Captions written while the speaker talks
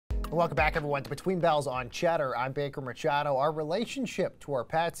Welcome back, everyone, to Between Bells on Cheddar. I'm Baker Machado. Our relationship to our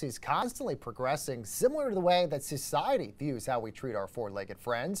pets is constantly progressing, similar to the way that society views how we treat our four-legged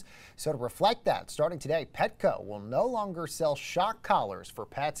friends. So to reflect that, starting today, Petco will no longer sell shock collars for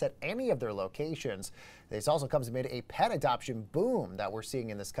pets at any of their locations. This also comes amid a pet adoption boom that we're seeing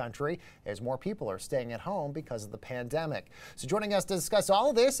in this country as more people are staying at home because of the pandemic. So joining us to discuss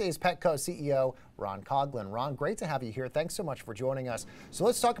all of this is Petco CEO Ron Coughlin. Ron, great to have you here. Thanks so much for joining us. So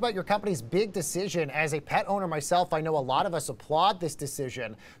let's talk about your company's big decision. As a pet owner myself, I know a lot of us applaud this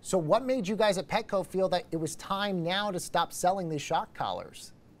decision. So what made you guys at Petco feel that it was time now to stop selling these shock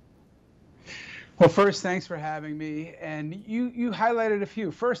collars? Well, first, thanks for having me. And you highlighted a few.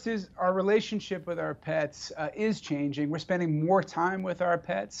 First is our relationship with our pets is changing. We're spending more time with our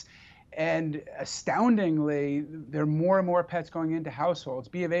pets. And astoundingly, there are more and more pets going into households.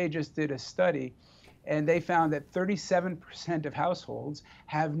 B of A just did a study, and they found that 37% of households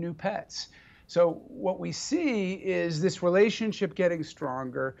have new pets. So what we see is this relationship getting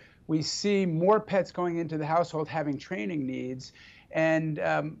stronger. We see more pets going into the household having training needs. And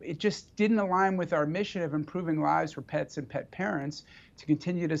it just didn't align with our mission of improving lives for pets and pet parents to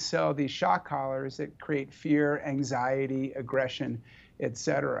continue to sell these shock collars that create fear, anxiety, aggression,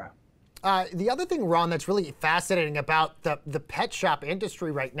 etc. The other thing, Ron, that's really fascinating about the pet shop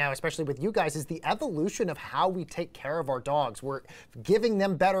industry right now, especially with you guys, is the evolution of how we take care of our dogs. We're giving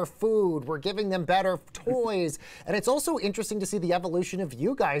them better food, we're giving them better toys, and it's also interesting to see the evolution of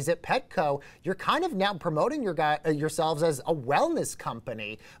you guys at Petco. You're kind of now promoting yourselves as a wellness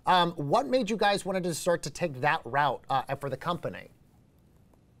company. What made you guys want to start to take that route for the company?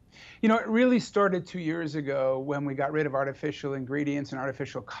 You know, it really started 2 years ago when we got rid of artificial ingredients and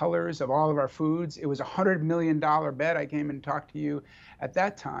artificial colors of all of our foods. It was a $100 million bet. I came and talked to you at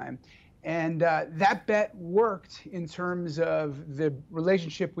that time. And that bet worked in terms of the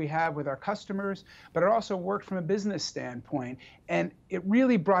relationship we have with our customers, but it also worked from a business standpoint. And it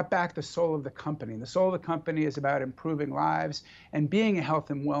really brought back the soul of the company. The soul of the company is about improving lives and being a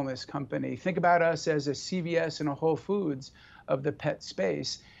health and wellness company. Think about us as a CVS and a Whole Foods of the pet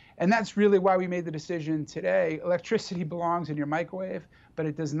space. And that's really why we made the decision today. Electricity belongs in your microwave, but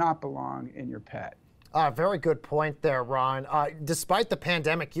it does not belong in your pet. Very good point there, Ron. Despite the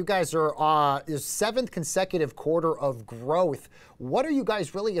pandemic, you guys are your seventh consecutive quarter of growth. What are you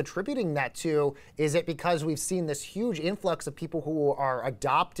guys really attributing that to? Is it because we've seen this huge influx of people who are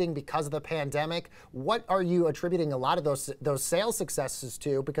adopting because of the pandemic? What are you attributing a lot of those sales successes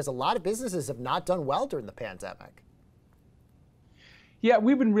to? Because a lot of businesses have not done well during the pandemic. Yeah,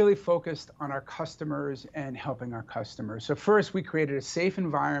 we've been really focused on our customers and helping our customers. So first, we created a safe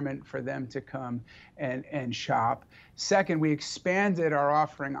environment for them to come and shop. Second, we expanded our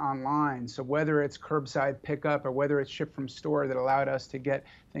offering online. So whether it's curbside pickup or whether it's ship from store, that allowed us to get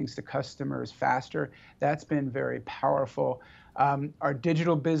things to customers faster, that's been very powerful. Our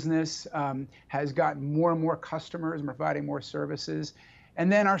digital business has gotten more and more customers and providing more services. And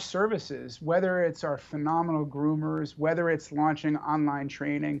then our services, whether it's our phenomenal groomers, whether it's launching online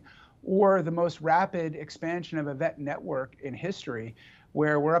training, or the most rapid expansion of a vet network in history,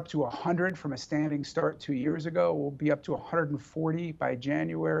 where we're up to 100 from a standing start 2 years ago. We'll be up to 140 by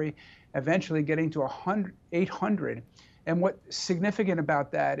January, eventually getting to 800. And what's significant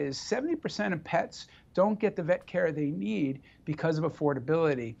about that is 70% of pets don't get the vet care they need because of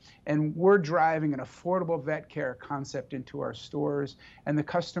affordability. And we're driving an affordable vet care concept into our stores. And the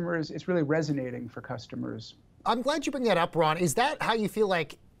customers, it's really resonating for customers. I'm glad you bring that up, Ron. Is that how you feel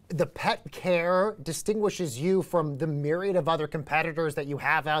like the pet care distinguishes you from the myriad of other competitors that you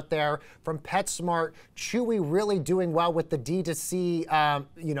have out there, from PetSmart, Chewy really doing well with the D2C,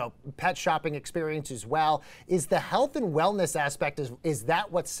 pet shopping experience as well? Is the health and wellness aspect, is that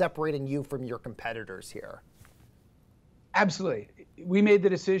what's separating you from your competitors here? Absolutely. We made the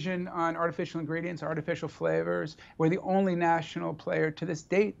decision on artificial ingredients, artificial flavors. We're the only national player to this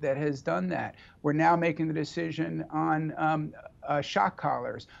date that has done that. We're now making the decision on shock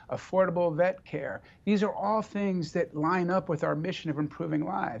collars, affordable vet care. These are all things that line up with our mission of improving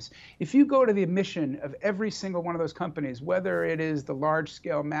lives. If you go to the mission of every single one of those companies, whether it is the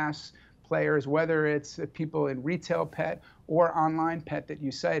large-scale mass players, whether it's people in retail pet or online pet that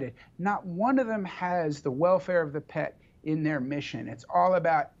you cited, not one of them has the welfare of the pet in their mission. It's all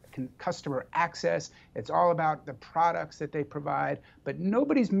about customer access. It's all about the products that they provide. But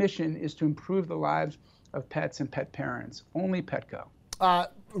nobody's mission is to improve the lives of pets and pet parents. Only Petco.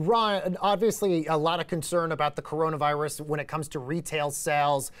 Ron, obviously a lot of concern about the coronavirus when it comes to retail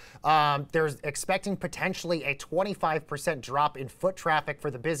sales. There's expecting potentially a 25% drop in foot traffic for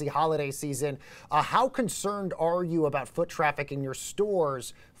the busy holiday season. How concerned are you about foot traffic in your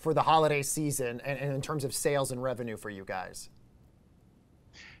stores for the holiday season and in terms of sales and revenue for you guys?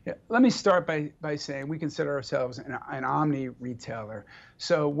 Yeah, let me start by saying we consider ourselves an omni retailer.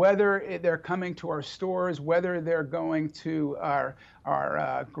 So whether they're coming to our stores, whether they're going to our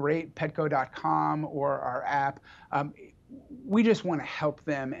great Petco.com or our app, we just want to help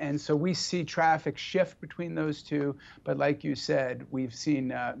them. And so we see traffic shift between those two. But like you said, we've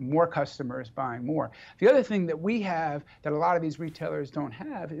seen more customers buying more. The other thing that we have that a lot of these retailers don't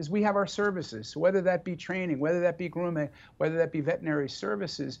have is we have our services. So whether that be training, whether that be grooming, whether that be veterinary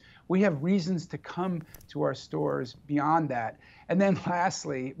services, we have reasons to come to our stores beyond that. And then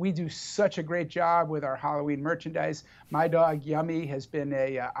lastly, we do such a great job with our Halloween merchandise. My dog, Yummy, has been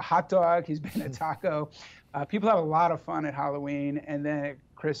a hot dog. He's been a taco. People have a lot of fun at Halloween, and then at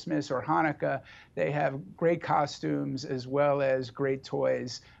Christmas or Hanukkah, they have great costumes as well as great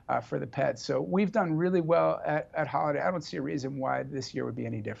toys for the pets. So we've done really well at holiday. I don't see a reason why this year would be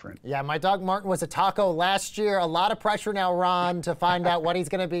any different. Yeah, my dog Martin was a taco last year. A lot of pressure now, Ron, to find out what he's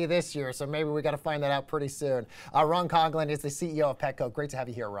going to be this year. So maybe we got to find that out pretty soon. Ron Coughlin is the CEO of Petco. Great to have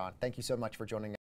you here, Ron. Thank you so much for joining us.